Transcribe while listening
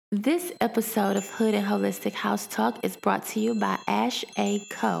This episode of Hood and Holistic House Talk is brought to you by Ash A.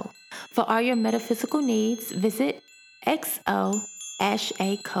 Co. For all your metaphysical needs, visit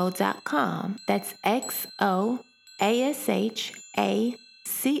xoshaco.com. That's xoshaco.com.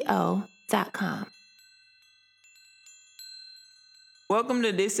 Welcome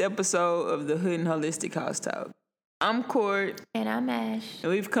to this episode of the Hood and Holistic House Talk. I'm Court. And I'm Ash.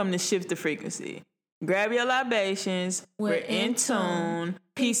 And we've come to shift the frequency. Grab your libations. We're in tune.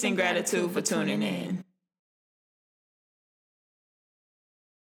 Peace and gratitude for tuning in.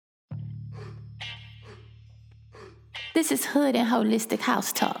 This is Hood and Holistic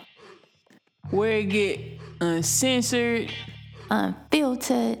House Talk. Where it get uncensored,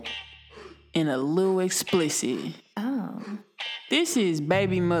 Unfiltered. and a little explicit. Oh. This is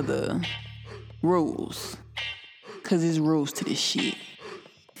baby mother rules. Cause it's rules to this shit.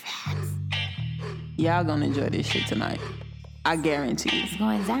 Y'all gonna enjoy this shit tonight. I guarantee It's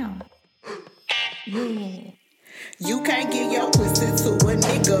going down. Yeah. You can't get your pussy to a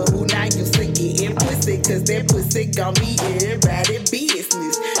nigga who not used to getting pussy, cause that pussy gon' be everybody's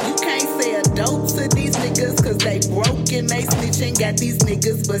business. You can't say a dope to these niggas cause they broke and they snitching. Got these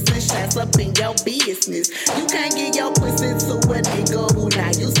niggas bustin' shots up in your business. You can't get your pussy to a nigga who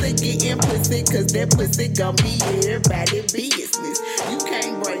not used to getting pussy, cause that pussy gon' be everybody's business. You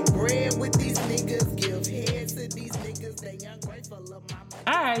can't break bread with these niggas, give head to these niggas, they ungrateful of my money.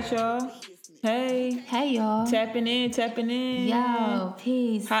 Alright, y'all. Hey. Hey, y'all. Tapping in. Yo,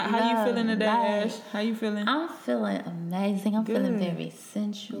 peace. How you love, feeling today, light. Ash? How you feeling? I'm feeling amazing. I'm feeling very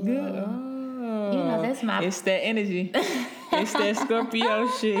sensual. Good. Oh. You know, that's my... It's that energy. It's that Scorpio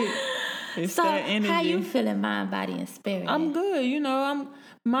shit. It's So, that energy. how you feeling mind, body, and spirit? I'm good. You know, I'm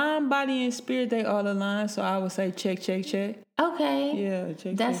mind, body, and spirit. They all align. So I would say check. Okay. Yeah,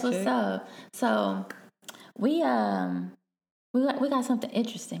 check. That's what's check. up. So, we got something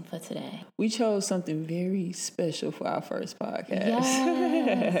interesting for today. We chose something very special for our first podcast.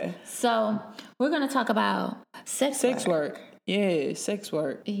 Yes. So, we're going to talk about sex work. Yeah, sex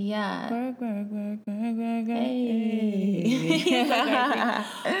work. Yeah. Work. Hey.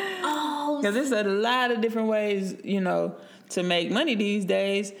 Oh, Because there's a lot of different ways, you know, to make money these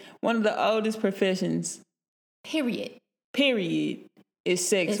days. One of the oldest professions, period. is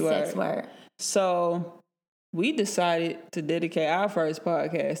sex It's work. sex work. So we decided to dedicate our first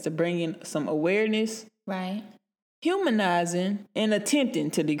podcast to bringing some awareness, Right. humanizing, and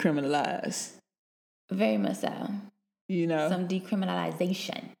attempting to decriminalize, Very much so. you know, Some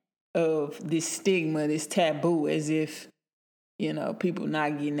decriminalization. of this stigma, this taboo, as if, you know, people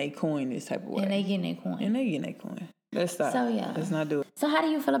not getting their coin this type of way. And they getting their coin. Let's stop. So, yeah. Let's not do it. So, how do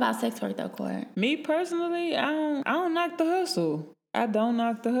you feel about sex work, though, Court? Me personally, I don't knock the hustle. I don't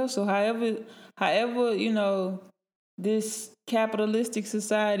knock the hustle. However, you know, this capitalistic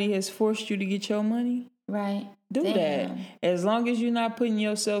society has forced you to get your money. Right. Do Damn. that. As long as you're not putting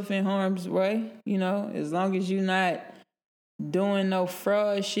yourself in harm's way, you know, as long as you're not doing no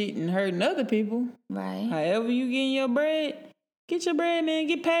fraud shit and hurting other people. Right. However you getting your bread, get your bread, man.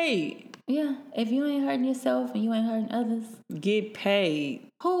 Get paid. Yeah. If you ain't hurting yourself and you ain't hurting others, Get paid.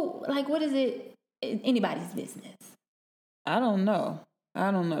 what is it? Anybody's business. I don't know.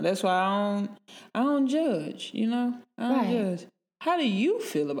 That's why I don't judge, you know? I don't Right. judge. How do you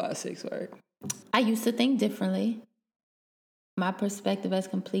feel about sex work? I used to think differently. My perspective has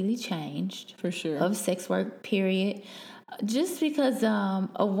completely changed For sure. of sex work, period. Just because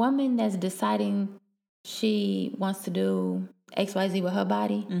a woman that's deciding she wants to do XYZ with her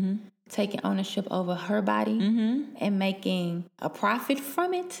body, Mm-hmm. taking ownership over her body, and making a profit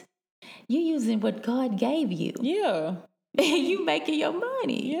from it, you're using what God gave you. Yeah. You making your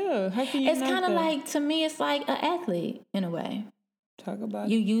money. Yeah. How can you It's knock kind of that? like, to me, it's like an athlete in a way. Talk about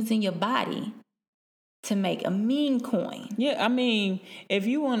You it. using your body to make a mean coin. Yeah, I mean, if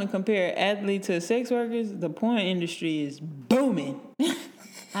you want to compare athlete to sex workers, the porn industry is booming.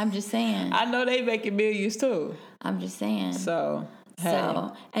 I'm just saying. I know they making millions too. I'm just saying. So, hey.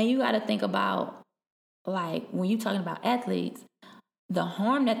 So, and you got to think about, like, when you're talking about athletes, the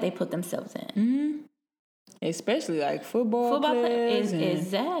harm that they put themselves in. Especially like football players and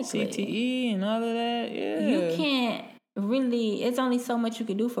exactly. CTE and all of that. Yeah. You can't really, it's only so much you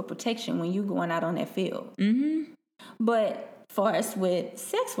can do for protection when you going out on that field. But for us with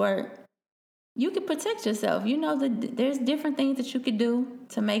sex work, you can protect yourself. You know, there's different things that you could do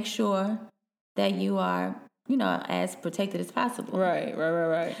to make sure that you are, you know, as protected as possible.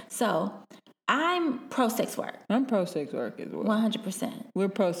 Right. So I'm pro sex work. I'm pro sex work as well. 100%. We're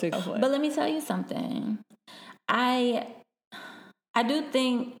pro sex work. But let me tell you something. I do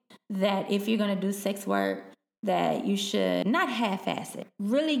think that if you're going to do sex work, that you should not half-ass it.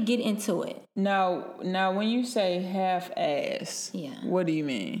 Really get into it. Now, when you say half-ass, what do you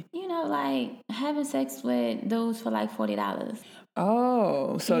mean? You know, like having sex with dudes for like $40.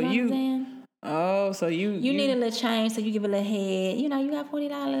 Oh, so you know you need a little change, so you give a little head. You know, you got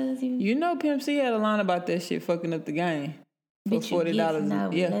 $40. You know, Pimp C had a line about that shit fucking up the game. For $40.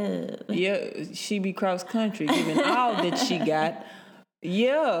 Love. Yeah, she be cross country, giving all that she got.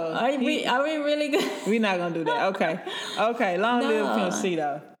 Yeah. Are we really good? We're not gonna do that. Okay. Long live Pimp C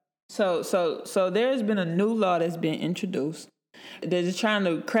though. So there's been a new law that's been introduced. They're just trying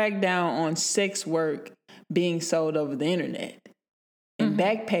to crack down on sex work being sold over the internet. And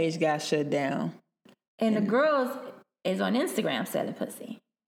Backpage got shut down. And the girls is on Instagram selling pussy.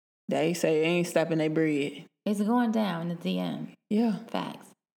 They say they ain't stopping their bread. It's going down in the DM. Yeah. Facts.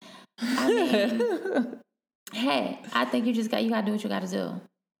 I mean, hey, I think you gotta do what you gotta do.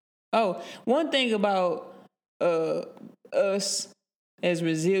 Oh, one thing about us as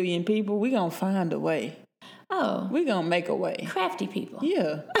resilient people, we gonna find a way. Oh. We gonna make a way. Crafty people.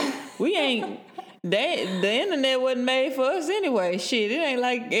 Yeah. We ain't... The internet wasn't made for us anyway. Shit, it ain't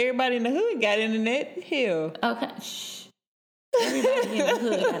like everybody in the hood got internet. Hell. Okay. Shh. Everybody in the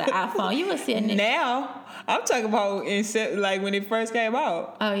hood got an iPhone. You would see a nigga. Now, I'm talking about like when it first came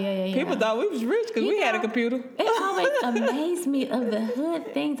out. Oh, yeah. People thought we was rich because we had a computer. It always amazed me of the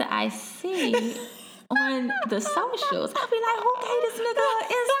hood things that I see on the socials. I'll be like, who gave this nigga on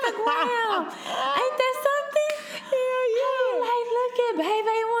Instagram? Ain't that something? Yeah. Like, look at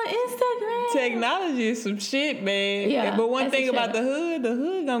baby on Instagram. Technology is some shit, man. Yeah, but one thing about the hood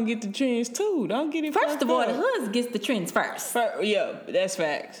gonna get the trends too. Don't get it first of all, the hood gets the trends first. Yeah, that's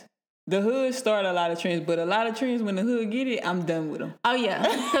facts. The hood start a lot of trends, but a lot of trends, when the hood get it, I'm done with them. Oh, yeah.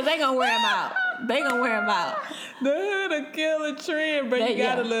 Because they gonna wear them out. The hood will kill a trend, but you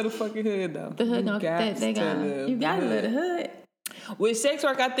gotta love the fucking hood, though. The hood you gotta love the hood. With sex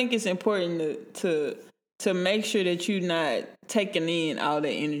work, I think it's important to make sure that you're not taking in all that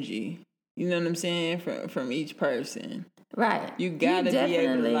energy. You know what I'm saying? From each person. Right. You gotta be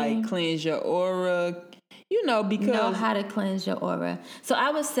able to like cleanse your aura. You know, because know how to cleanse your aura. So I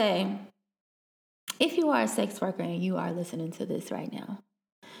would say, if you are a sex worker and you are listening to this right now,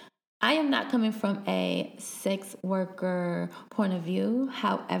 I am not coming from a sex worker point of view.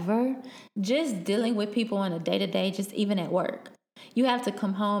 However, just dealing with people on a day-to-day, just even at work, you have to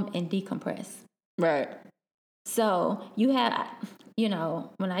come home and decompress. Right. So you have,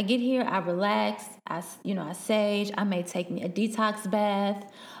 when I get here, I relax. I sage. I may take me a detox bath.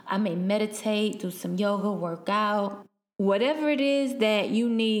 I may meditate, do some yoga, work out. Whatever it is that you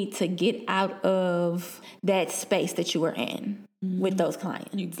need to get out of that space that you were in with those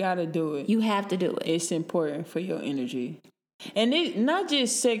clients. You gotta do it. You have to do it. It's important for your energy. And it, not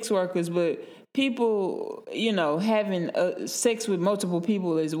just sex workers, but people, having sex with multiple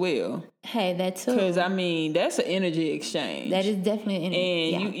people as well. Hey, that too. Because, that's an energy exchange. That is definitely an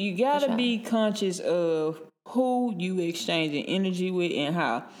energy. And you gotta be conscious of who you exchanging energy with and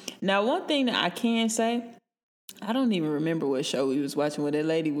how. Now, one thing that I can say, I don't even remember what show we was watching where that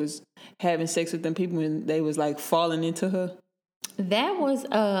lady was having sex with them people and they was like falling into her. That was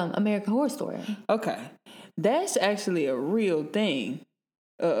American Horror Story. Okay. That's actually a real thing.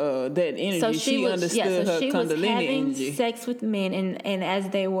 That energy. So she understood her Kundalini energy. She was having sex with men, and as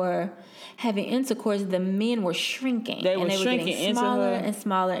they were having intercourse, the men were shrinking. They were shrinking getting smaller and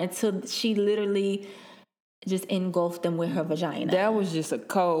smaller until she literally just engulfed them with her vagina. That was just a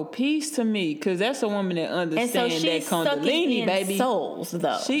cold piece to me, because that's a woman that understands that Kundalini, baby. Souls,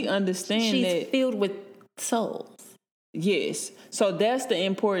 though. She understands that. She's filled with souls. Yes. So that's the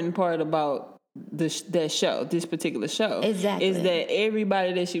important part about this particular show. Exactly. Is that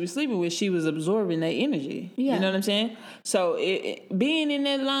everybody that she was sleeping with, she was absorbing their energy. Yeah. You know what I'm saying? So being in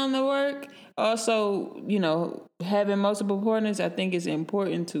that line of work, also, having multiple partners, I think it's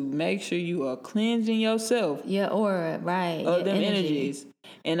important to make sure you are cleansing yourself. Your aura, right. Of them energies.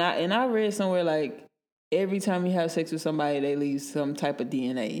 And I read somewhere like, every time you have sex with somebody, they leave some type of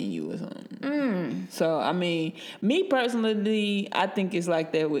DNA in you or something. So, me personally, I think it's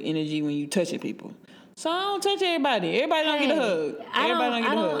like that with energy when you touching people. So I don't touch everybody. Everybody don't get a hug.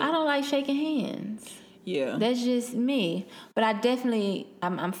 I don't like shaking hands. Yeah. That's just me. But I definitely,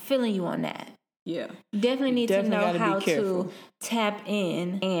 I'm feeling you on that. Yeah. Definitely need to know how to tap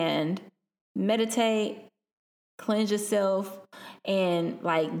in and meditate, cleanse yourself, and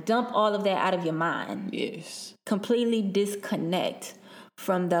like dump all of that out of your mind. Yes. Completely disconnect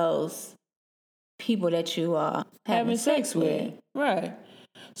from those people that you are having sex with. Right.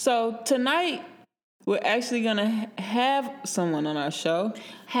 So tonight, we're actually gonna have someone on our show.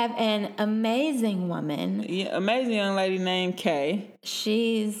 Have an amazing woman. Yeah, amazing young lady named Kay.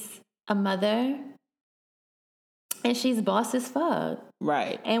 She's a mother, and she's boss as fuck.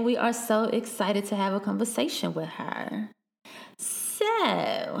 Right. And we are so excited to have a conversation with her.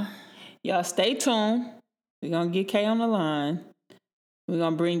 So, y'all stay tuned. We're gonna get Kay on the line. We're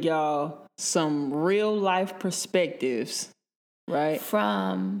gonna bring y'all some real life perspectives, right?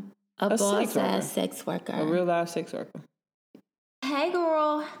 From a boss ass sex worker. A real life sex worker. Hey,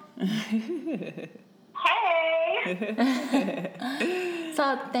 girl. Hey.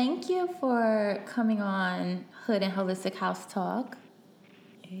 So, thank you for coming on Hood and Holistic House Talk.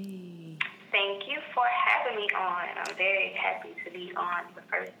 Hey. Thank you for having me on. I'm very happy to be on the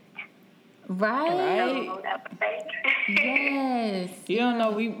first. Right? Yes. You don't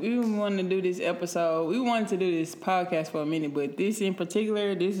know, we wanted to do this episode. We wanted to do this podcast for a minute, but this in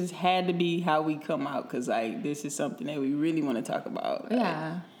particular, this has had to be how we come out, because like this is something that we really want to talk about.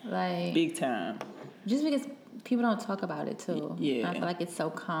 Like big time. Just because people don't talk about it too. Yeah. I feel like it's so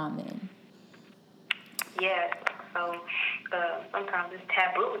common. Yeah. So sometimes it's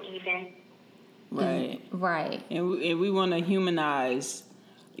taboo even. Right. Right. And we want to humanize,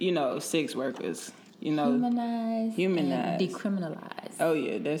 sex workers. Humanize. And decriminalize. Oh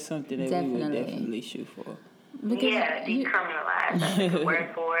yeah, that's something that we would definitely shoot for. Because decriminalize. That's a good word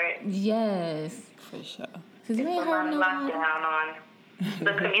for it. Yes. For sure. Because we ain't heard lockdown on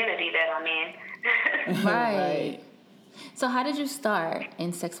the community that I'm in. Right. So how did you start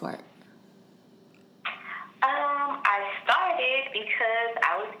in sex work? I started because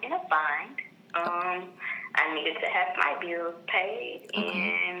I was in a bind. I needed to have my bills paid,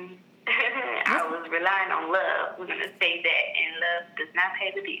 and I was relying on love. We're going to say that, and love does not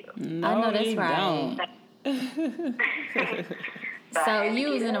pay the bills. No, I know that's right. So you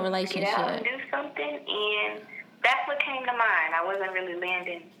was in a relationship. Get out and do something, and that's what came to mind. I wasn't really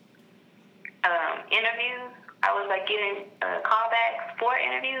landing interviews. I was like getting callbacks for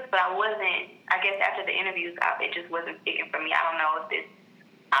interviews, but I wasn't. I guess after the interviews, it just wasn't sticking for me. I don't know if it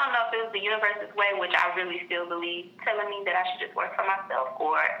was the universe's way, which I really still believe, telling me that I should just work for myself,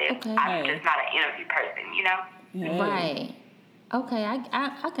 or if I'm just not an interview person, Yeah. Right. Okay,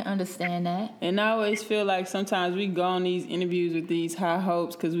 I can understand that. And I always feel like sometimes we go on these interviews with these high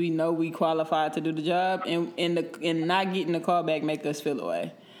hopes because we know we qualified to do the job, and not getting the call back make us feel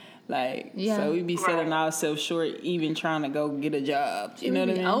away. So we be selling ourselves short even trying to go get a job. You know what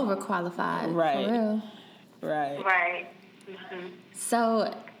I mean? Overqualified. Right. For real. Right. Right. Mm-hmm.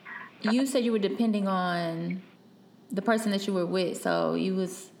 So you said you were depending on the person that you were with. So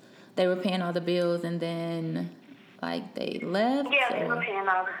they were paying all the bills, and then they left? Yeah, they were paying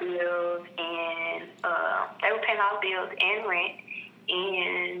all the bills, and rent,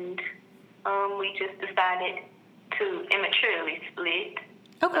 and we just decided to immaturely split.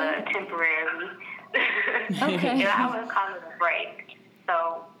 Okay. Temporarily. Okay. I would call it a break.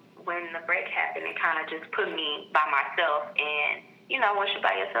 So when the break happened, it kind of just put me by myself. And, once you're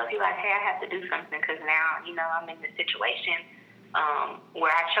by yourself, you're like, hey, I have to do something because now, I'm in the situation where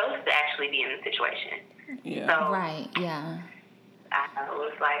I chose to actually be in the situation. Yeah. So, right, yeah. I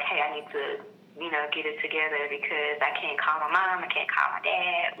was like, hey, I need to, get it together because I can't call my mom, I can't call my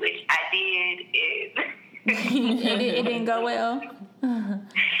dad, which I did. It didn't go well?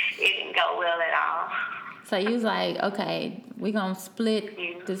 It didn't go well at all. So you was like, okay, we're going to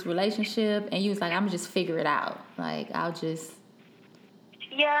split this relationship. And you was like, I'm going to just figure it out. I'll just...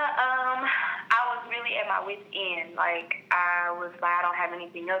 Yeah, I was really at my wit's end. I was like, I don't have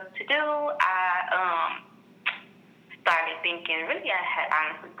anything else to do. I started thinking, I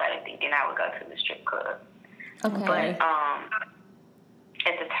honestly started thinking I would go to the strip club. Okay. But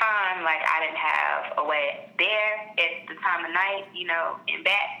at the time, I didn't have a way there at the time of night, and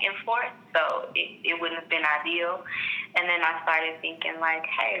back and forth, so it wouldn't have been ideal. And then I started thinking,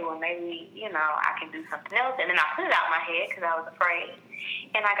 hey, well, maybe, I can do something else. And then I put it out my head because I was afraid.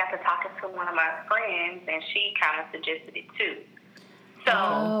 And I got to talking to one of my friends, and she kind of suggested it too.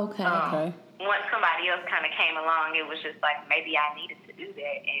 So once somebody else kind of came along, it was just maybe I needed to do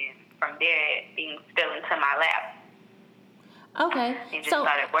that. And from there, things fell into my lap. Okay. It just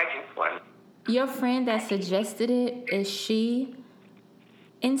started working for me. Your friend that suggested it, is she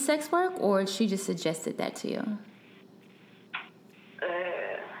in sex work, or she just suggested that to you?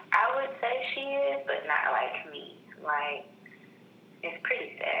 I would say she is, but not like me. It's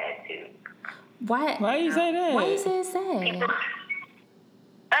pretty sad too. Why you say that? Why you say it's sad?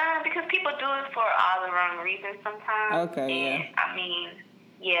 Because people do it for all the wrong reasons sometimes. Okay,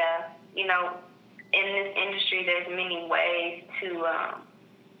 in this industry, there's many ways to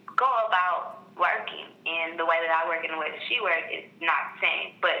go about working, and the way that I work and the way that she works is not the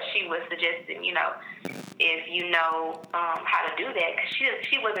same. But she was suggesting, if you know how to do that, because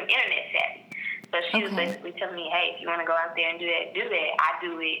she wasn't internet savvy. So she was basically telling me, hey, if you want to go out there and do that. I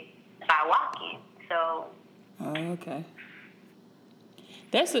do it by walking. So. Oh, okay.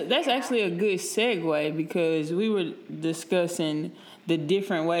 That's actually a good segue, because we were discussing the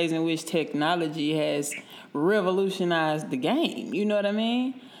different ways in which technology has revolutionized the game. You know what I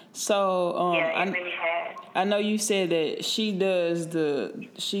mean? So yeah, it really has. I know you said that she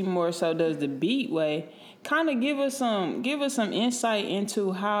more so does the beat way. Kind of give us some insight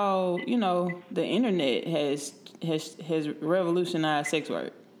into how the internet has revolutionized sex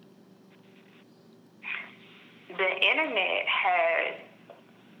work. The internet has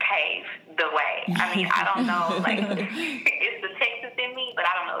paved the way. I mean, I don't know, like, it's the Texas in me, but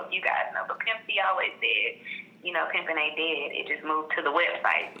I don't know if you guys know. But Pimp C always said, pimping ain't dead. It just moved to the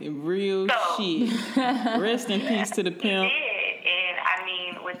website. Real shit. Rest in peace to the pimp. It did. And I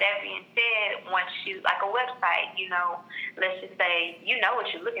mean, with that being said, once you, like a website, let's just say you know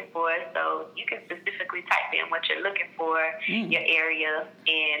what you're looking for, so you can specifically type in what you're looking for, your area,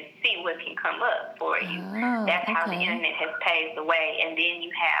 and see what can come up for you. That's how the internet has paved the way. And then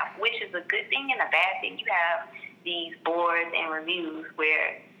you have, which is a good thing and a bad thing, you have these boards and reviews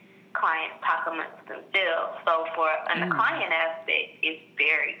where clients talk amongst themselves. So for the client aspect, it's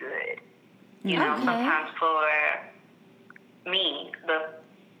very good. Sometimes for me, the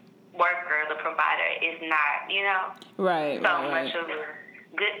worker, the provider, is not, right, so much of a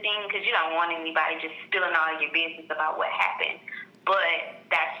good thing, because you don't want anybody just spilling all your business about what happened. But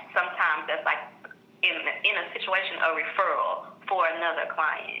that's like in a situation, a referral for another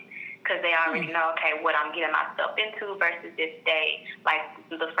client. Because they already know, okay, what I'm getting myself into, versus if they, like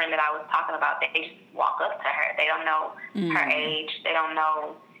the friend that I was talking about, they just walk up to her. They don't know her age. They don't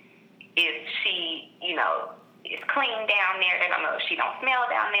know if she, is clean down there. They don't know if she don't smell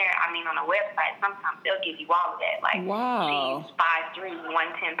down there. I mean, on a website, sometimes they'll give you all of that. Like, she's 5'3",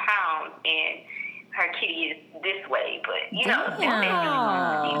 110 pounds, and her kitty is this way. But, they really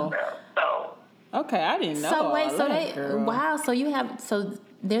want to be so. Okay, I didn't know. So wait, girl. So you have,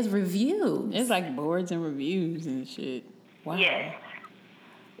 there's reviews. It's like boards and reviews and shit. Wow. Yes.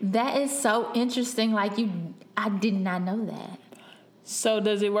 That is so interesting. Like, I did not know that. So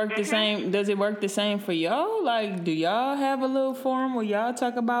does it work the same? Does it work the same for y'all? Like, do y'all have a little forum where y'all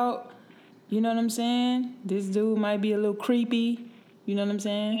talk about, you know what I'm saying? This dude might be a little creepy. You know what I'm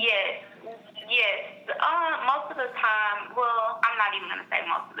saying? Yes. Most of the time, well, I'm not even going to say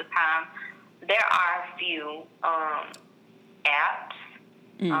most of the time. There are a few apps.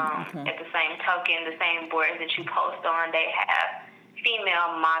 At the same token, the same boards that you post on, they have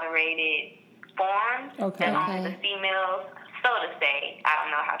female moderated forums that only the females, so to say, I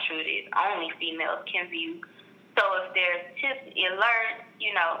don't know how true it is, only females can view. So if there's tips, alerts,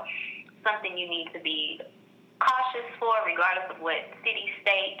 something you need to be cautious for, regardless of what city,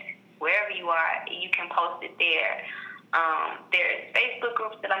 state, wherever you are, you can post it there. There's Facebook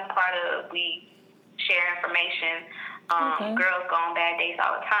groups that I'm part of. We share information. Girls go on bad dates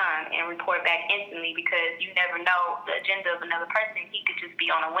all the time and report back instantly, because you never know the agenda of another person. He could just be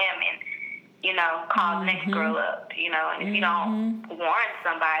on a whim and, call the next girl up, and if you don't warn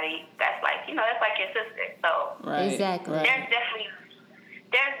somebody, that's like your sister. So exactly. There's definitely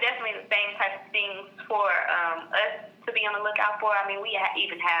the same type of things for us to be on the lookout for. I mean, we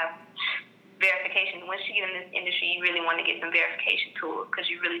even have verification. Once you get in this industry, you really want to get some verification tools, because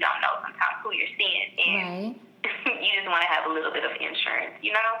you really don't know sometimes who you're seeing. And you just want to have a little bit of insurance,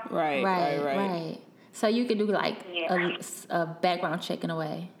 Right. So you could do like a background check in a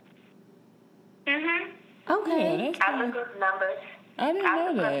way. Okay. I look up numbers. I didn't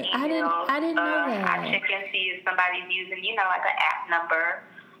know that. I didn't know that. I check and see if somebody's using, like an app number,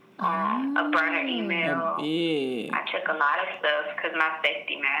 a burner email. Yeah. I check a lot of stuff because my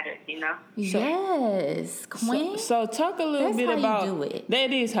safety matters, Yes, Queen. So talk a little bit about. That's how you do it.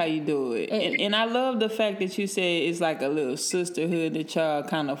 That is how you do it. And I love the fact that you said it's like a little sisterhood that y'all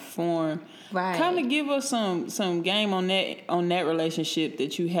kind of form. Right. Kind of give us some game on that relationship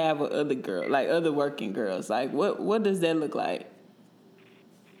that you have with other girls, like other working girls. Like what does that look like?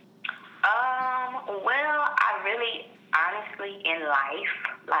 Well, I really, honestly, in life,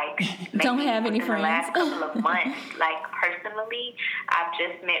 like, don't have any friends. The last couple of months, like, personally, I've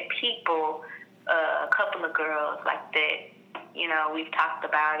just met people, a couple of girls like that. We've talked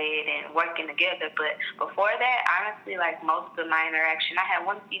about it and working together. But before that, honestly, like, most of my interaction, I had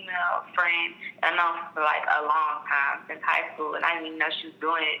one female friend I know for like a long time, since high school, and I didn't even know she was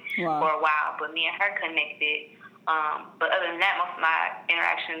doing it for a while. But me and her connected. But other than that, most of my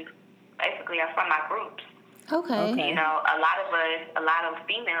interactions basically are from my groups. Okay. You know, a lot of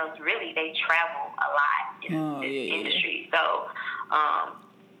females really, they travel a lot in this industry. So,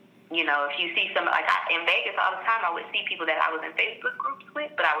 you know, if you see some, like in Vegas all the time, I would see people that I was in Facebook groups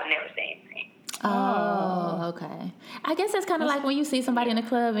with, but I would never say anything. Oh, okay. I guess it's kind of like when you see somebody in the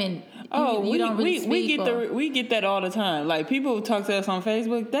club and you don't really speak. We get that all the time. Like, people talk to us on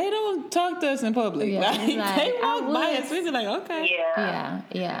Facebook, they don't talk to us in public. Yeah, like they walk by us, we're like, okay. Yeah.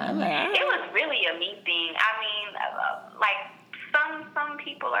 It was really a me thing. I mean, like some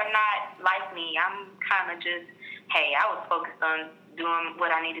people are not like me. I'm kind of just, hey, I was focused on doing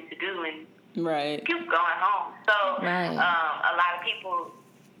what I needed to do and keep going home. So a lot of people.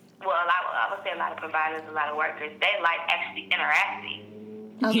 Well, I would say a lot of providers, a lot of workers, they like actually interacting,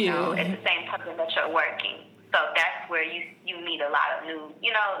 you know, at the same time that you're working. So that's where you meet a lot of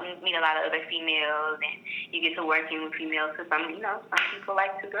meet a lot of other females, and you get to working with females, because some people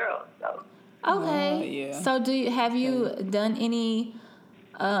like two girls. So okay, So have you done any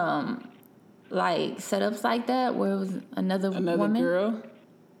like setups like that where it was another woman? girl?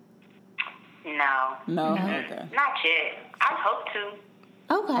 No. Okay. Not yet. I hope to.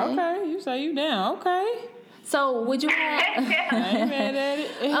 Okay, you say you down. Okay. So would you have... I ain't mad at it.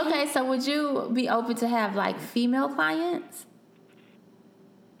 Okay, so would you be open to have, like, female clients?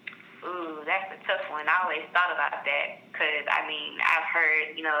 Ooh, that's a tough one. I always thought about that because, I mean, I've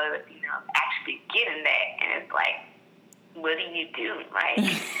heard, other females actually getting that, and it's like, what do you do? Like...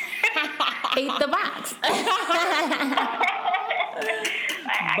 Eat the box.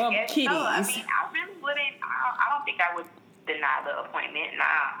 Bump guess kitties. So. I mean, I really wouldn't... I don't think I would... deny the appointment. Nah,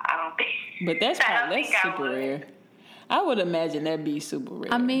 I don't think. But that's super rare. I would imagine that'd be super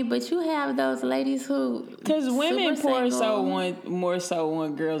rare. I mean, but you have those ladies who, because women more so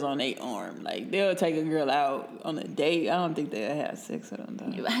want girls on their arm. Like, they'll take a girl out on a date. I don't think they'll have sex with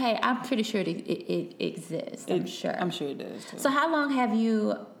them. Hey, I'm pretty sure it exists. I'm sure it does too. So how long have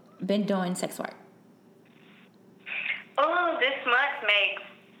you been doing sex work? Oh, this month makes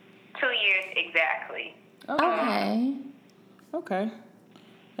 2 years exactly. Okay.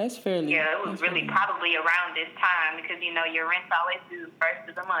 That's fairly... Yeah, it was really probably around this time because, your rent's always due first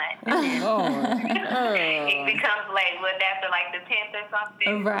of the month. It becomes late, after like the 10th or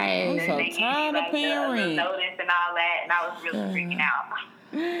something. Right. I'm so tired of paying rent. Notice and all that, and I was really freaking out.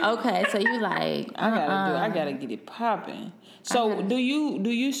 Okay, so you like... I gotta get it popping. So do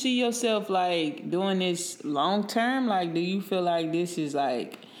you see yourself like doing this long term? Like, do you feel like this is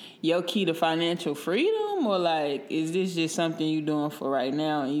like your key to financial freedom, or like is this just something you're doing for right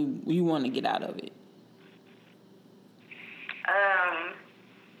now and you want to get out of it?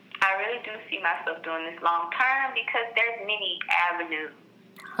 I really do see myself doing this long term because there's many avenues.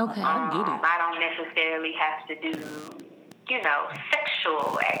 Okay, I get it. I don't necessarily have to do,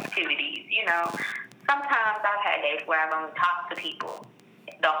 sexual activities. Sometimes I've had days where I've only talked to people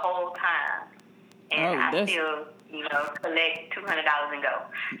the whole time, and I still, collect $200 and go.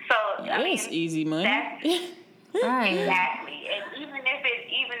 So that's easy money. Right. Exactly. And even if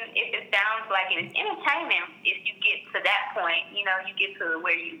it sounds like it is entertainment, if you get to that point, you get to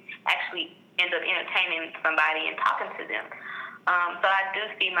where you actually end up entertaining somebody and talking to them. So I do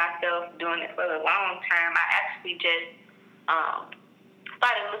see myself doing it for the long term. I actually just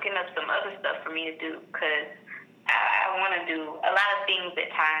started looking up some other stuff for me to do because I want to do a lot of things that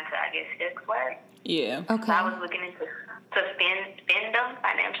tie into, I guess, sex work. Yeah. Okay. So I was looking into FINDom,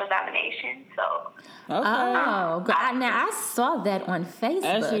 financial domination. So. Okay. Oh, now I saw that on Facebook.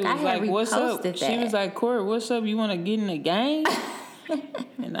 Ashley was like, "What's up?" She was like, "Corey, what's up? You want to get in the game?"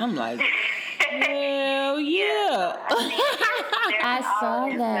 And I'm like, "Hell yeah!" I saw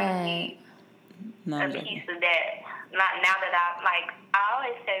that. A piece of that. Now that I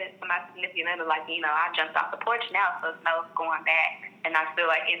always say this to my significant other, I jumped off the porch now, so it's no going back, and I feel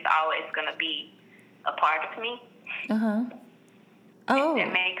like it's always gonna be a part of me. Oh,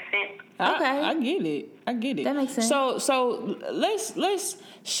 that makes sense. Okay, I get it. That makes sense. So let's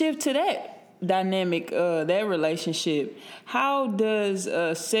shift to that dynamic, that relationship. How does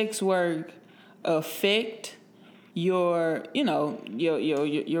sex work affect your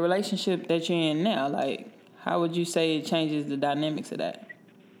relationship that you're in now? Like, how would you say it changes the dynamics of that?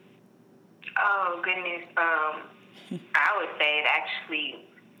 Oh goodness, I would say it actually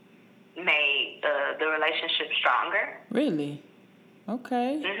made the relationship stronger. Really?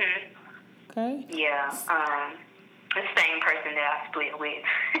 Okay. Okay. Yeah. The same person that I split with.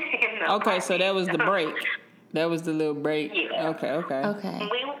 Okay, so that was the break. That was the little break. Yeah. Okay. We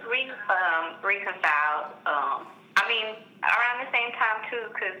reconciled. Around the same time too,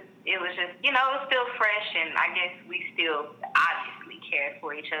 because it was just, it was still fresh, and I guess we still obviously cared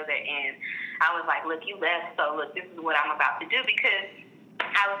for each other. And I was like, look, you left, so look, this is what I'm about to do, because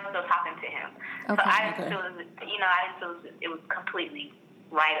I was still talking to him. So I didn't feel, it was completely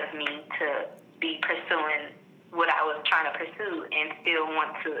right of me to be pursuing what I was trying to pursue and still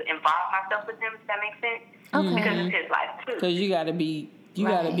want to involve myself with him, if that makes sense. Okay. Because it's his life too. Because you gotta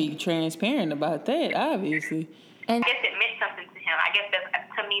be transparent about that, obviously. And I guess it meant something to him. I guess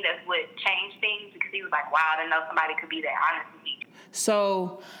to me that's what changed things, because he was like, wow, I didn't know somebody could be that honest with me.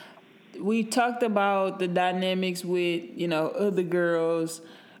 So we talked about the dynamics with, other girls.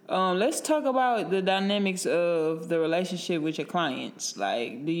 Let's talk about the dynamics of the relationship with your clients.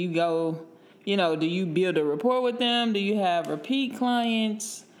 Like, do you go, do you build a rapport with them? Do you have repeat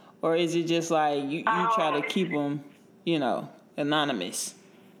clients? Or is it just like you try to keep them, anonymous?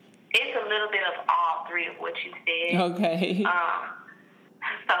 It's a little bit of all three of what you said. Okay.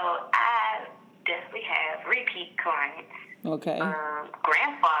 So I definitely have repeat clients. Okay.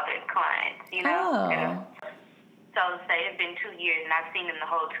 Grandfathered clients, Oh. So say it's been 2 years and I've seen them the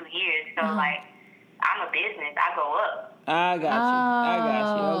whole 2 years. So like, I'm a business. I go up. I got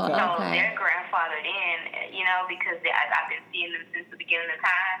you. Okay. So they're grandfathered in, because I've been seeing them since the beginning of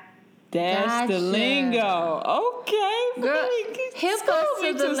time. That's the lingo. Okay. Girl, hip us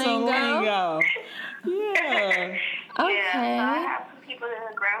to the lingo. Yeah. Okay. Yeah, so I have some people that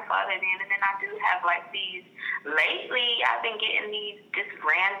are grandfathered in, and then I do have like these. Lately, I've been getting these just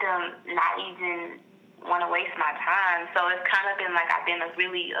random, not even want to waste my time. So it's kind of been like I've been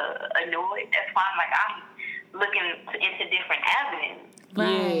really annoyed. That's why I'm looking into different avenues.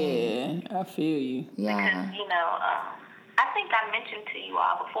 Right. Yeah, I feel you. Yeah. Because, I think I mentioned to you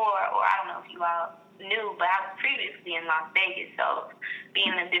all before, or I don't know if you all knew, but I was previously in Las Vegas. So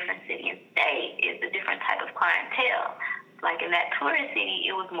being in a different city and state is a different type of clientele. Like in that tourist city,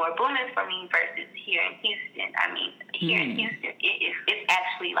 it was more booming for me versus here in Houston. I mean, here in Houston, it's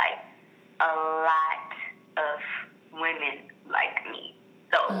actually like a lot of women like me.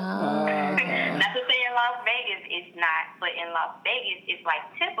 So, not to say in Las Vegas it's not, but in Las Vegas it's like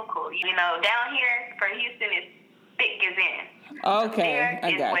typical. Down here for Houston it's thick as in. Okay,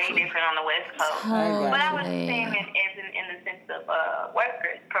 I got way you. different on the West Coast. But I was saying it as in the sense of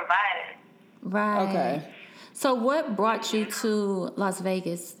workers, providers. Right. Okay. So what brought you to Las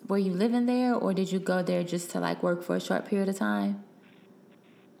Vegas? Were you living there, or did you go there just to like work for a short period of time?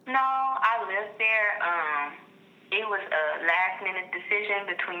 No, I lived there. It was a last-minute decision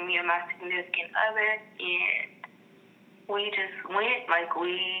between me and my significant other, and we just went. Like,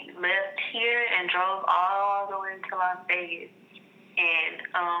 we left here and drove all the way to Las Vegas. And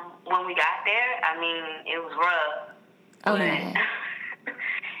when we got there, I mean, it was rough. Okay.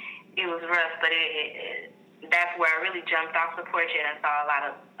 It was rough, but that's where I really jumped off the porch and saw a lot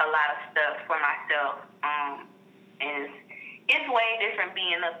of stuff for myself. And it's way different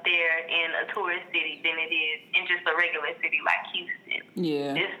being up there in a tourist city than it is in just a regular city like Houston.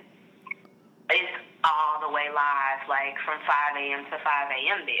 Yeah. It's all the way live, like from 5 a.m. to 5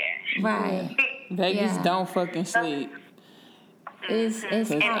 a.m. there. Right. Vegas don't fucking sleep. It's I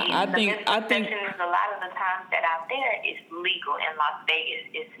think is a lot of the times that out there it's legal. In Las Vegas,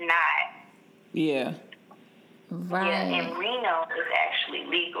 it's not. Yeah. right. Yeah, in Reno is actually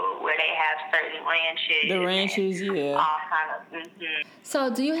legal, where they have certain ranches. The ranches, yeah. All kind of.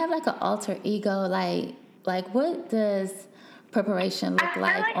 So, do you have like an alter ego? Like what does preparation look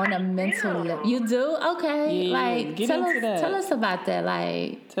like on a mental level? You do? Okay. Yeah, like get tell into us that. tell us about that.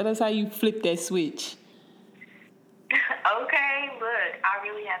 Like, tell us how you flip that switch. Okay, look, I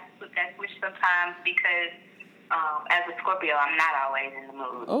really have to flip that switch sometimes because as a Scorpio, I'm not always in the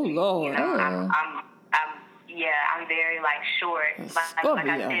mood. Oh Lord. You know, I'm very like short. Like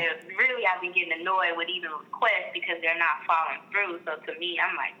I said, really I've been getting annoyed with even requests because they're not following through. So to me,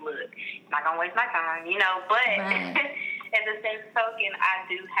 I'm like, look, I'm not gonna waste my time, you know. But at the same token, I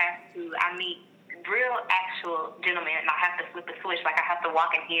do have to. I meet real actual gentlemen, and I have to flip a switch. Like I have to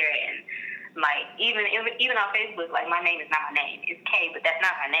walk in here and. Like, even on Facebook, like, my name is not my name. It's Kay, but that's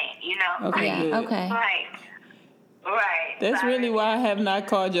not my name, you know? Okay, yeah, okay. Like, right. That's so really why I have not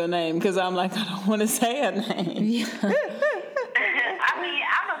called your name, because I'm like, I don't want to say her name. Yeah. I mean,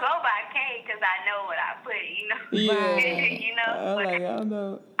 I'm going to go by Kay because I know what I put, you know? Yeah. You know? I don't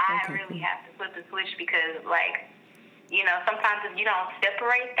know. I really have to flip the switch because, like, you know, sometimes if you don't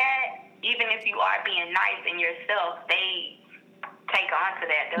separate that, even if you are being nice in yourself, they take on to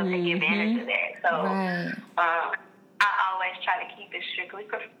that. They'll take advantage of that. So I always try to keep it strictly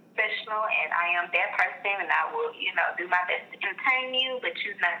professional, and I am that person, and I will, you know, do my best to entertain you, but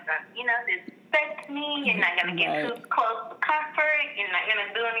you're not going to, you know, disrespect me. You're not going to get too close to comfort. You're not going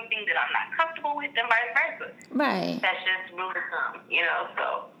to do anything that I'm not comfortable with, and vice versa. Right. That's just rule of thumb, you know.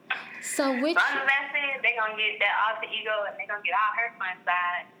 So which? As long as that said, they gonna get that alter ego, and they gonna get all her fun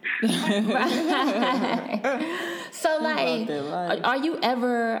side. Right. So like, are you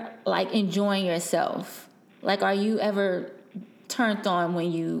ever like enjoying yourself? Like, are you ever turned on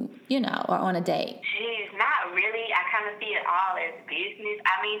when you are on a date? Jeez, not really. I kind of see it all as business.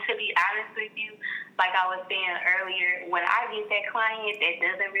 I mean, to be honest with you, like I was saying earlier, when I get that client that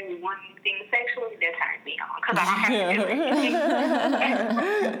doesn't really want anything sexually, that turns me on because I don't have to do anything.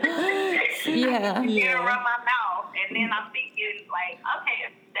 Run my mouth, and then I'm thinking like, okay,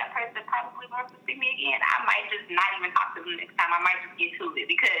 if that person probably wants to see me again, I might just not even talk to them next time. I might just get to it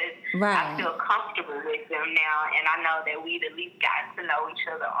because I feel comfortable with them now, and I know that we've at least gotten to know each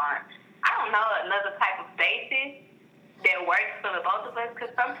other on, I don't know, another type of basis that works for the both of us,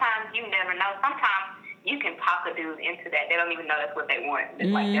 because sometimes you never know. Sometimes you can talk a dude into that. They don't even know that's what they want. It's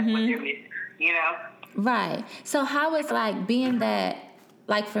like that's what they're missing, you know? Right. So how is like being that,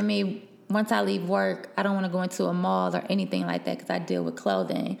 like for me, once I leave work, I don't want to go into a mall or anything like that because I deal with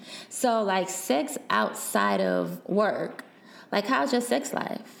clothing. So like sex outside of work, like how's your sex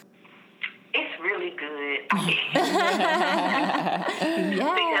life? It's really good. Because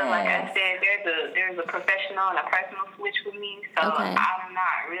like I said, there's a professional and a personal switch with me. So I'm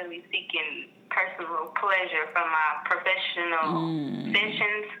not really seeking personal pleasure from my professional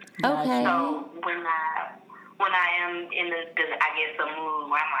sessions. Okay. So when I am in a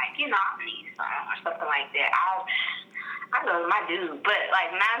mood where I'm like, I need something or something like that, I go to my dude. But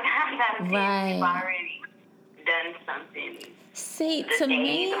like 9 times out of 10, we've already done something. See, to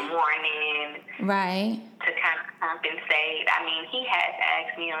me, the morning, right, to kind of compensate. I mean, he has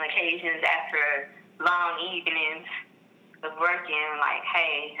asked me on occasions after long evenings of working, like,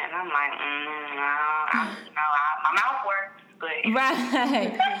 hey, and I'm like, my mouth works, but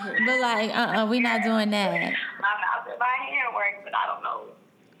right, but like, we're not doing that. My mouth and my hand works, but I don't know.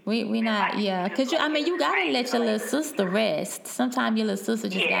 We not, yeah, because you gotta let your little sister rest. Sometimes your little sister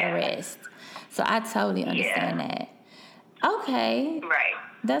just gotta rest. So I totally understand that. Okay. Right.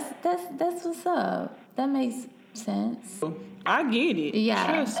 That's what's up. That makes sense. I get it. Yeah.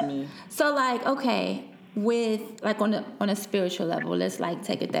 Trust me. So like, okay, with like on a spiritual level, let's like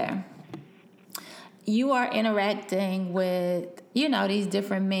take it there. You are interacting with, these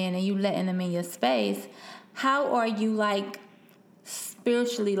different men and you letting them in your space. How are you like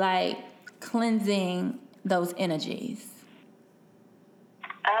spiritually like cleansing those energies?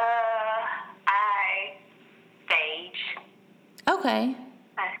 Okay.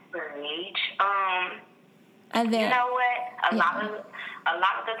 I sage. And then you know what? A lot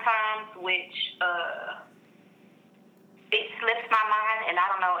of the times, which it slips my mind, and I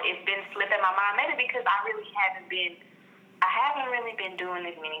don't know, it's been slipping my mind. Maybe because I haven't really been doing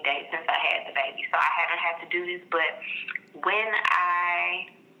as many dates since I had the baby, so I haven't had to do this. But when I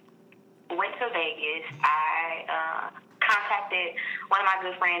went to Vegas, I contacted one of my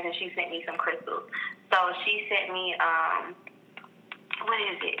good friends, and she sent me some crystals. So she sent me what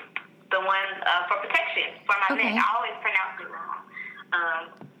is it? The one for protection for my neck. I always pronounce it wrong.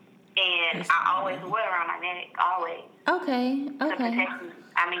 And I always wear it around my neck, always. Okay. To protect me.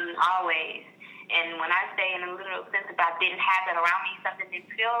 I mean, always. And when I say in a literal sense, if I didn't have that around me, something didn't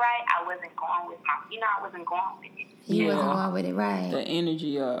feel right, I wasn't going with I wasn't going with it. You wasn't going with it, right. The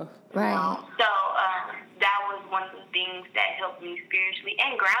energy of. Right. So that was one of the things that helped me spiritually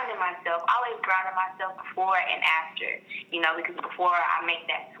and grounding myself. I always grounded myself before and after, because before I make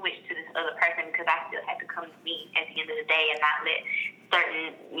that switch to this other person, because I still had to come to me at the end of the day and not let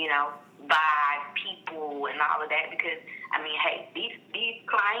certain, vibes, people, and all of that. Because I mean, hey, these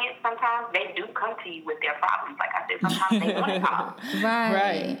clients sometimes they do come to you with their problems. Like I said, sometimes they want to talk.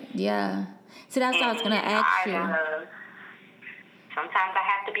 Right. Yeah. So that's what I was gonna ask you. Sometimes I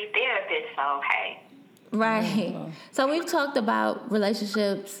have to be therapist. So hey. Right. So we've talked about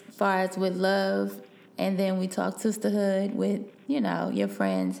relationships as far as with love, and then we talked sisterhood with, your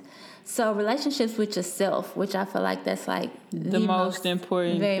friends. So relationships with yourself, which I feel like that's like the most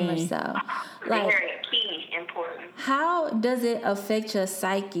important very thing. Much so. Like, very key important. How does it affect your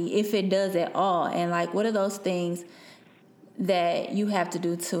psyche, if it does at all? And like, what are those things that you have to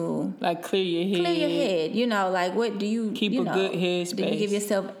do to like clear your head? Like what do you keep a good head space? Do you give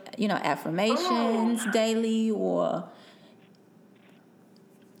yourself affirmations daily, or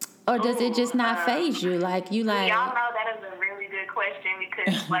does it just not faze you? Like you like? Y'all know that is a really good question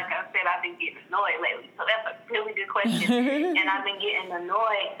because, like I said, I've been getting annoyed lately. So that's a really good question, and I've been getting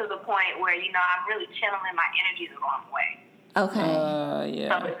annoyed to the point where I'm really channeling my energy the wrong way. Okay.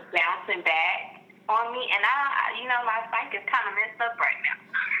 Yeah. So it's bouncing back on me, and my psyche is kind of messed up right now.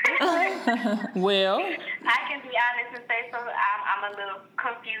 Well, I to say something. I'm a little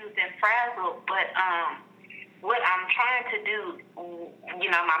confused and frazzled, but what I'm trying to do,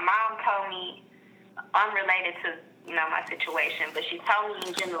 my mom told me, unrelated to, my situation, but she told me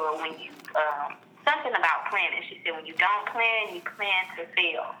in general when you, something about planning. She said when you don't plan, you plan to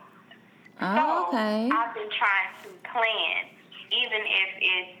fail. Oh, okay. So I've been trying to plan, even if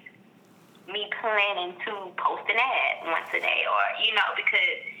it's me planning to post an ad once a day or,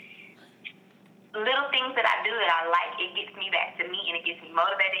 because little things that I do that I like, it gets me back to me and it gets me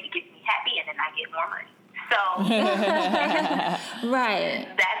motivated, it gets me happy, and then I get more money. So right.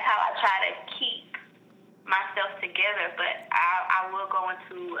 That's how I try to keep myself together. But I will go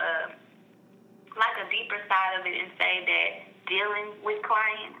into like a deeper side of it and say that dealing with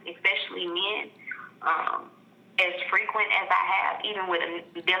clients, especially men, as frequent as I have, even with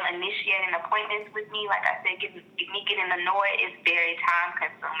them initiating appointments with me, like I said, me getting annoyed is very time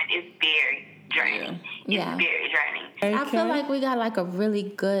consuming. It's very draining. Yeah. It's very draining. Okay. I feel like we got like a really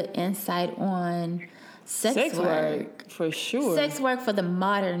good insight on sex work. For sure. Sex work for the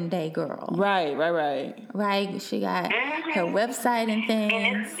modern day girl. Right. Right. She got her website and things.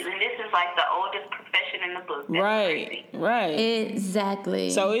 And this is like the oldest profession in the book. That's right. Exactly.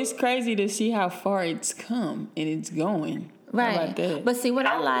 So it's crazy to see how far it's come and it's going. Right. How about that? But see, what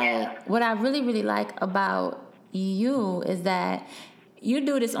I really, really like about you is that you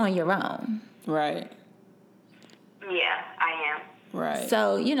do this on your own. Right. Yeah, I am. Right.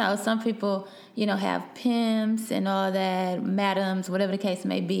 So, some people, have pimps and all that, madams, whatever the case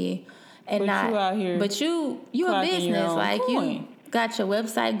may be. And but you out here. But you a business. Like you got your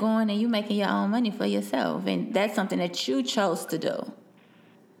website going and you making your own money for yourself. And that's something that you chose to do.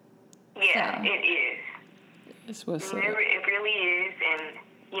 Yeah, so. It is. That's what's up. It really is. And,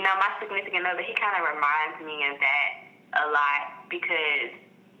 my significant other, he kind of reminds me of that a lot because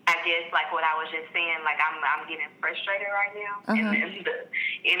I guess, like what I was just saying, like I'm getting frustrated right now, and the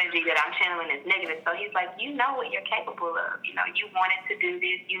energy that I'm channeling is negative. So he's like, you know what you're capable of. You wanted to do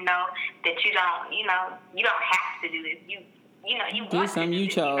this. You know that you don't. You don't have to do this. You want something you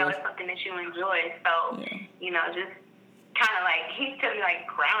chose. It's something that you enjoy. So just kind of like he's telling me like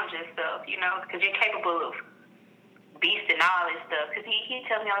ground yourself. Because you're capable of beasting all this stuff. Because he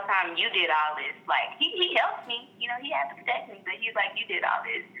tells me all the time, you did all this. Like he helps me. He had to protect me, but he's like, you did all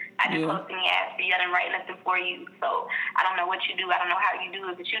this. I didn't post any ads for you. I didn't write nothing for you. So I don't know what you do. I don't know how you do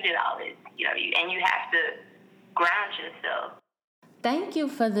it, but you did all this. And you have to ground yourself. Thank you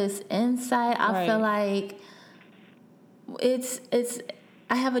for this insight. I feel like it's.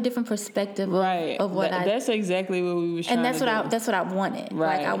 I have a different perspective of what that's exactly what we were trying to do. And that's what I wanted.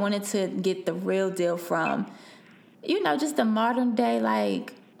 Right. Like I wanted to get the real deal from, just a modern day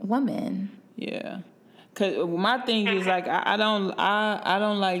like woman. Yeah. Cause my thing is like I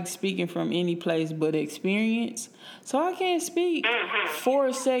don't like speaking from any place but experience, so I can't speak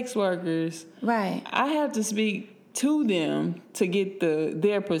for sex workers. Right. I have to speak to them to get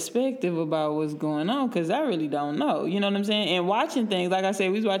their perspective about what's going on, because I really don't know. You know what I'm saying? And watching things, like I said,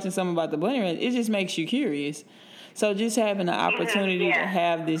 we was watching something about the bunny ranch. It just makes you curious. So just having the opportunity to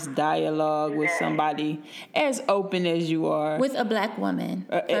have this dialogue with somebody as open as you are. With a black woman,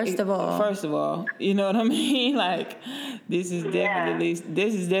 first of all. You know what I mean? Like, this is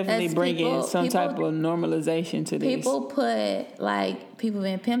definitely bringing some type of normalization to this. People put, like, people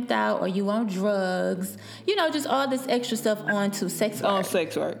being pimped out or you on drugs. Just all this extra stuff onto sex work. On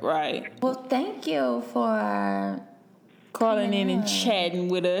sex work, right. Well, thank you for calling in and chatting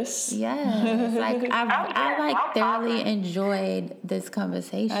with us. Yes. Like I thoroughly enjoyed this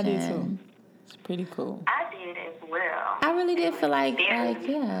conversation. I did too. It's pretty cool. I did as well. I really did feel like you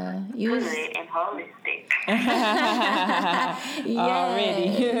good and holistic. Yes.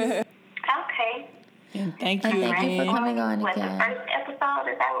 Already. Okay. And thank you again. For coming on again. The first episode,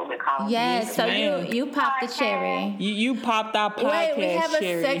 is that what we call it? Yes, so you popped the cherry. You popped our podcast. Wait, we have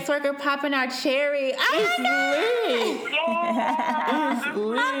cherry. A sex worker popping our cherry. It's lit. Yeah. It's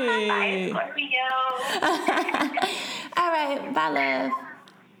lit. Bye, Scorpio. All right, bye, love.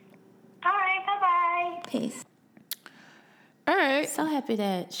 All right, bye-bye. Peace. All right. So happy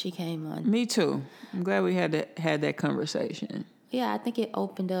that she came on. Me too. I'm glad we had that conversation. Yeah, I think it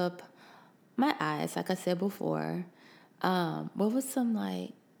opened up my eyes, like I said before. What was some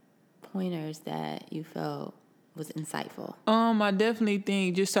like pointers that you felt was insightful? I definitely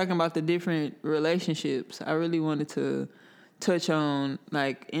think just talking about the different relationships, I really wanted to touch on,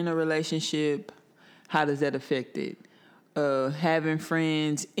 like, in a relationship, how does that affect it? having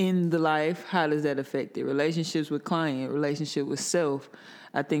friends in the life, how does that affect it? Relationships with client, relationship with self.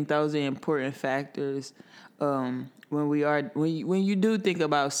 I think those are important factors when you do think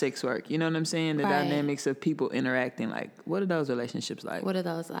about sex work. You know what I'm saying? The dynamics of people interacting. Like, what are those relationships like? What are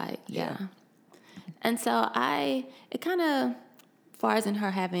those like? Yeah. And so it kind of fars in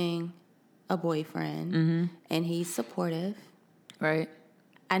her having a boyfriend, and he's supportive. Right.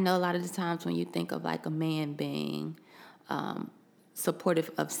 I know a lot of the times when you think of like a man being supportive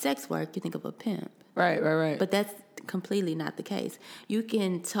of sex work, you think of a pimp. Right. But that's completely not the case. You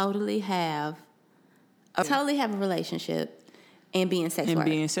can totally have a relationship and be in sex work.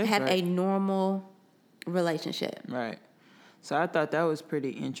 Have a normal relationship. Right. So I thought that was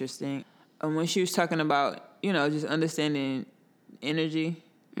pretty interesting. When she was talking about, just understanding energy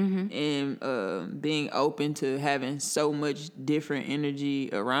and being open to having so much different energy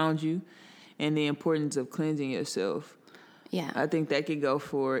around you and the importance of cleansing yourself. Yeah. I think that could go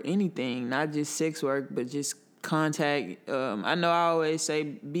for anything, not just sex work, but just contact. I know I always say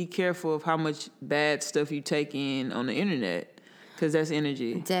be careful of how much bad stuff you take in on the internet, because that's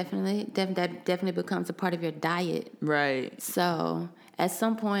energy. Definitely. That definitely becomes a part of your diet. Right. So at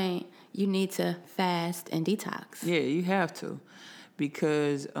some point, you need to fast and detox. Yeah, you have to.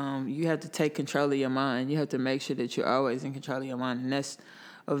 Because you have to take control of your mind. You have to make sure that you're always in control of your mind. And that's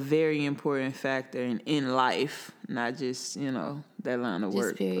a very important factor in life, not just, that line of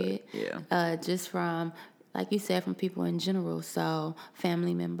work. Just period. But, yeah. Just from, like you said, from people in general. So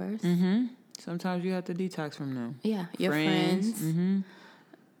family members. Mm-hmm. Sometimes you have to detox from them. Yeah, your friends. Mm-hmm.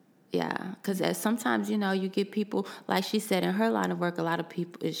 Yeah, because sometimes, you get people, like she said, in her line of work, a lot of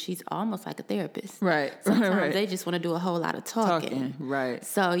people, she's almost like a therapist. Right. Sometimes they just want to do a whole lot of talking. Right.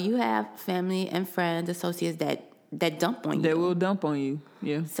 So you have family and friends, associates that dump on you. That will dump on you,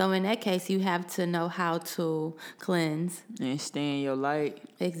 yeah. So in that case, you have to know how to cleanse. And stay in your light.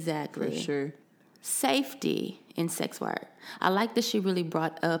 Exactly. For sure. Safety in sex work. I like that she really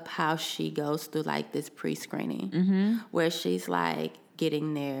brought up how she goes through like this pre-screening where she's like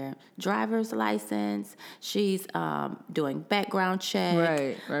getting their driver's license. She's doing background check.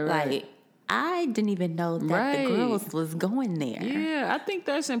 Right. Like, I didn't even know that the girls was going there. Yeah, I think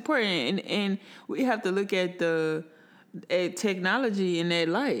that's important. And we have to look at technology in that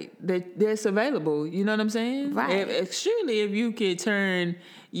light that's available. You know what I'm saying? Right. Surely if you could turn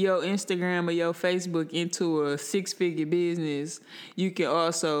your Instagram or your Facebook into a 6-figure business, you can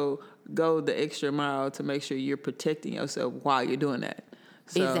also go the extra mile to make sure you're protecting yourself while you're doing that.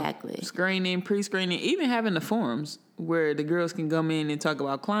 So, exactly. Screening, pre-screening, even having the forums where the girls can come in and talk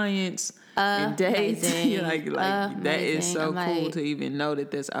about clients and dates. That is so cool to even know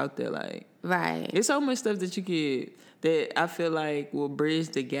that that's out there. Like, right. It's so much stuff that I feel like will bridge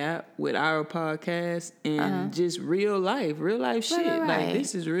the gap with our podcast and just real life shit. Right. Like,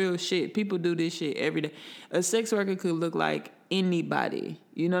 this is real shit. People do this shit every day. A sex worker could look like anybody.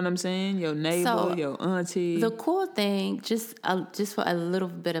 You know what I'm saying? Your neighbor, your auntie. The cool thing, just for a little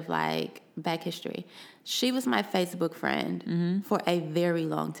bit of like back history, she was my Facebook friend for a very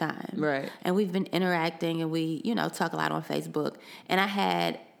long time. Right. And we've been interacting and we, talk a lot on Facebook. And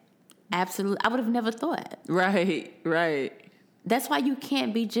I would have never thought. Right. That's why you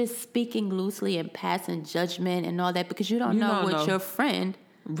can't be just speaking loosely and passing judgment and all that, because you don't know what your friend,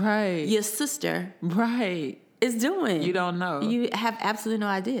 your sister, is doing. You don't know. You have absolutely no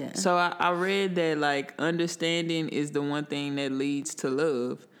idea. So I read that like understanding is the one thing that leads to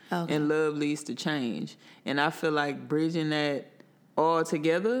love, and love leads to change. And I feel like bridging that all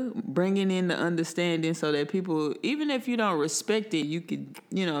together, bringing in the understanding so that people, even if you don't respect it, you could,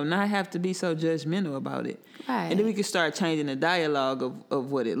 not have to be so judgmental about it. Right. And then we can start changing the dialogue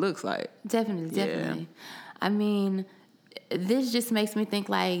of what it looks like. Definitely. Yeah. I mean, this just makes me think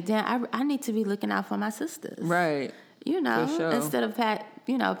like, damn, I need to be looking out for my sisters. Right. For sure. Instead of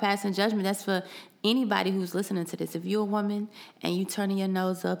passing judgment. That's for anybody who's listening to this. If you're a woman and you turning your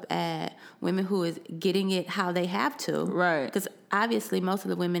nose up at women who is getting it how they have to, right? Because obviously most of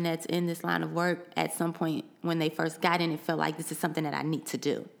the women that's in this line of work at some point when they first got in, it felt like this is something that I need to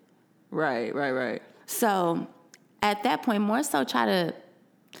do. Right. So at that point, more so try to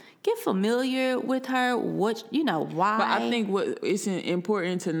get familiar with her. Why? But I think it's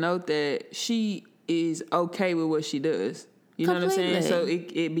important to note that she is okay with what she does. You know what I'm saying? So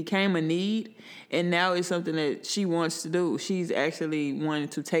it became a need, and now it's something that she wants to do. She's actually wanting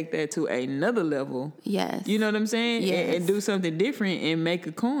to take that to another level. Yes. You know what I'm saying? Yes. And do something different and make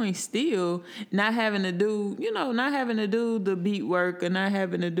a coin still, not having to do, not having to do the beat work or not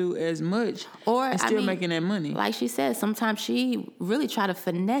having to do as much. And still making that money. Like she said, sometimes she really try to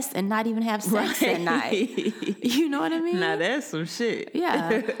finesse and not even have sex at night. You know what I mean? Now that's some shit.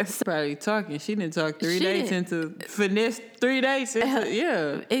 Yeah. Probably talking. She didn't talk 3 days into finesse 3 days into,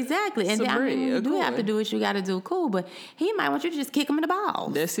 yeah. Exactly. And then, you do have to do what you got to do, cool. But he might want you to just kick him in the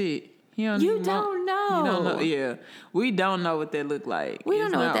balls. That's it. You don't know. You don't know. Yeah. We don't know what that look like. We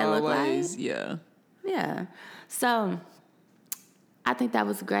don't know what that look like. Yeah. Yeah. So I think that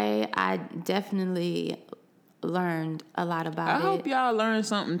was great. I definitely learned a lot about it. I hope y'all learned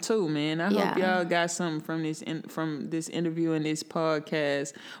something too, man. I hope y'all got something from this interview and this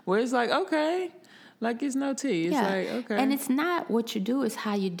podcast where it's like, okay, like it's no tea. It's like, okay. And it's not what you do, it's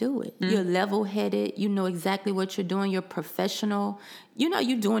how you do it. You're level-headed. You know exactly what you're doing. You're professional.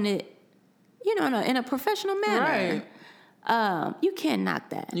 You're doing it, in a professional manner. Right. You can't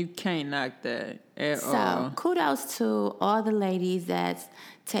knock that. You can't knock that at all. So kudos to all the ladies that's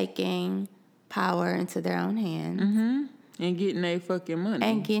taking power into their own hands. Mm-hmm. And getting their fucking money.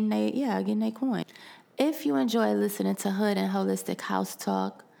 And getting their coin. If you enjoy listening to Hood and Holistic House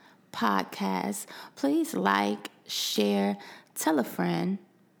Talk podcast, please like, share, tell a friend.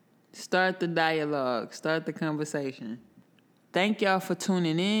 Start the dialogue. Start the conversation. Thank y'all for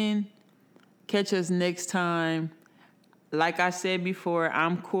tuning in. Catch us next time. Like I said before,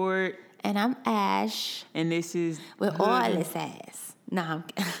 I'm Court. And I'm Ash. And this is... With all this ass. No,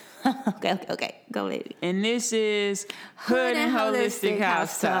 okay. Go, baby. And this is Hood and Holistic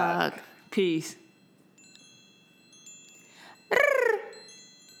House Talk. Peace.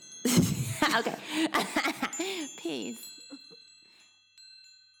 Okay. Peace.